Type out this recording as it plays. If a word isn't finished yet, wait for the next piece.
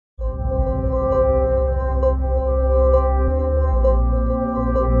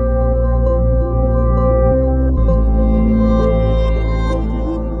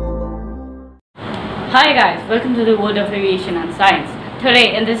Hi guys, welcome to the world of aviation and science.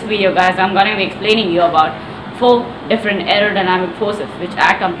 Today in this video guys, I'm going to be explaining you about 4 different aerodynamic forces which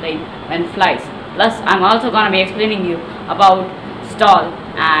act on plane when it flies. Plus I'm also going to be explaining you about stall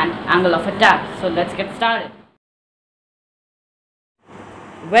and angle of attack. So let's get started.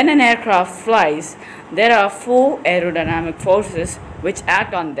 When an aircraft flies, there are 4 aerodynamic forces which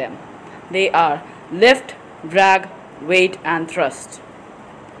act on them. They are lift, drag, weight and thrust.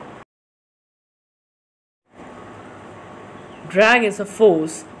 Drag is a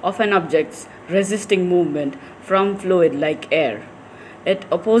force of an object's resisting movement from fluid like air. It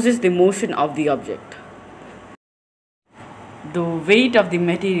opposes the motion of the object. The weight of the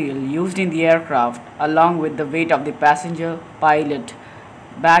material used in the aircraft, along with the weight of the passenger, pilot,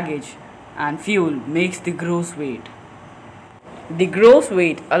 baggage, and fuel, makes the gross weight. The gross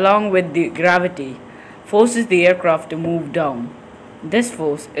weight, along with the gravity, forces the aircraft to move down. This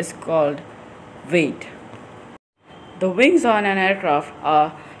force is called weight. The wings on an aircraft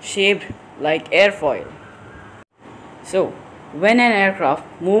are shaped like airfoil. So, when an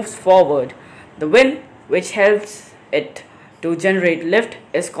aircraft moves forward, the wind which helps it to generate lift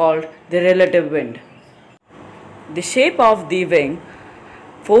is called the relative wind. The shape of the wing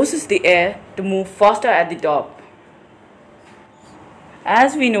forces the air to move faster at the top.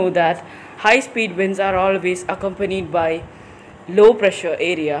 As we know that high-speed winds are always accompanied by low pressure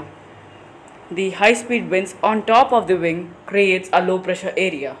area, the high-speed winds on top of the wing creates a low pressure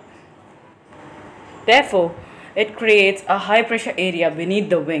area. Therefore, it creates a high pressure area beneath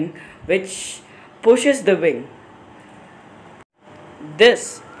the wing which pushes the wing.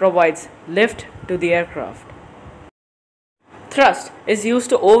 This provides lift to the aircraft. Thrust is used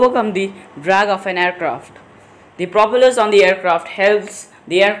to overcome the drag of an aircraft. The propellers on the aircraft helps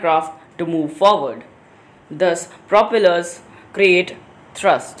the aircraft to move forward. Thus, propellers create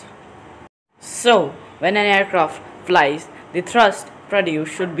thrust. So, when an aircraft flies, the thrust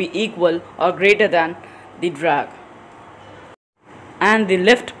produced should be equal or greater than the drag, and the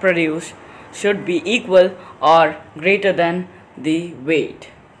lift produced should be equal or greater than the weight.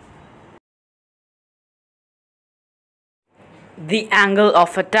 The angle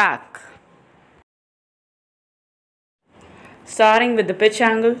of attack. Starting with the pitch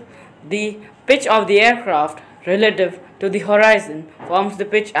angle, the pitch of the aircraft relative to the horizon forms the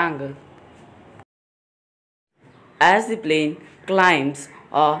pitch angle. As the plane climbs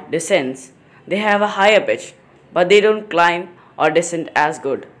or descends, they have a higher pitch, but they don't climb or descend as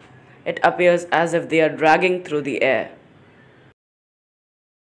good. It appears as if they are dragging through the air.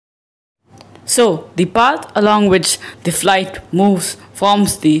 So, the path along which the flight moves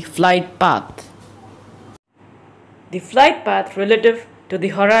forms the flight path. The flight path relative to the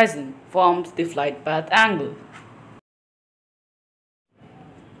horizon forms the flight path angle.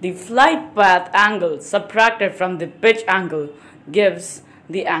 The flight path angle subtracted from the pitch angle gives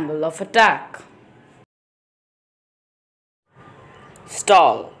the angle of attack.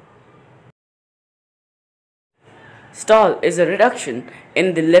 Stall. Stall is a reduction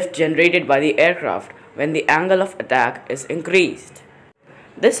in the lift generated by the aircraft when the angle of attack is increased.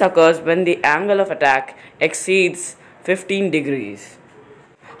 This occurs when the angle of attack exceeds 15 degrees.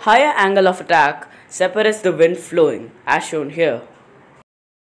 Higher angle of attack separates the wind flowing, as shown here.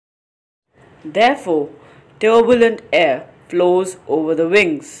 Therefore, turbulent air flows over the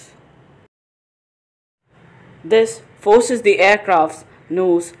wings. This forces the aircraft's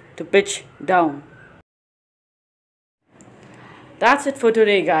nose to pitch down. That's it for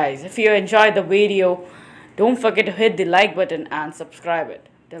today guys. If you enjoyed the video, don't forget to hit the like button and subscribe it.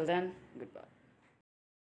 Till then, goodbye.